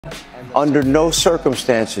Under no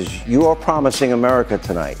circumstances, you are promising America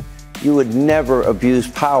tonight, you would never abuse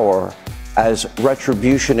power as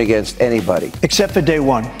retribution against anybody. Except for day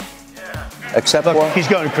one. Except Look, what? he's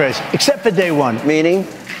going crazy. Except for day one. Meaning?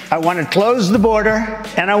 I want to close the border,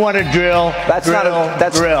 and I want to drill. That's not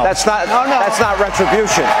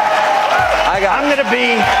retribution. I'm gonna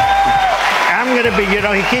be. You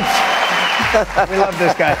know, he keeps. We love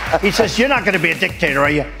this guy. He says, "You're not going to be a dictator, are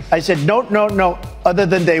you?" I said, "No. Other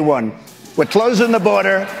than day one, we're closing the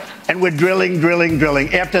border, and we're drilling.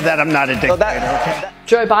 After that, I'm not a dictator." Okay?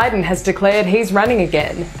 Joe Biden has declared he's running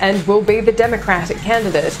again and will be the Democratic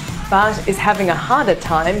candidate, but is having a harder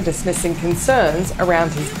time dismissing concerns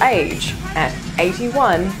around his age at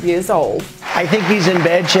 81 years old. I think he's in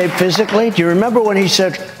bad shape physically. Do you remember when he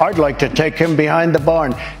said, "I'd like to take him behind the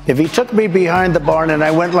barn"? If he took me behind the barn and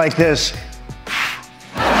I went like this,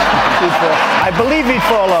 I believe he'd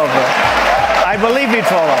fall over.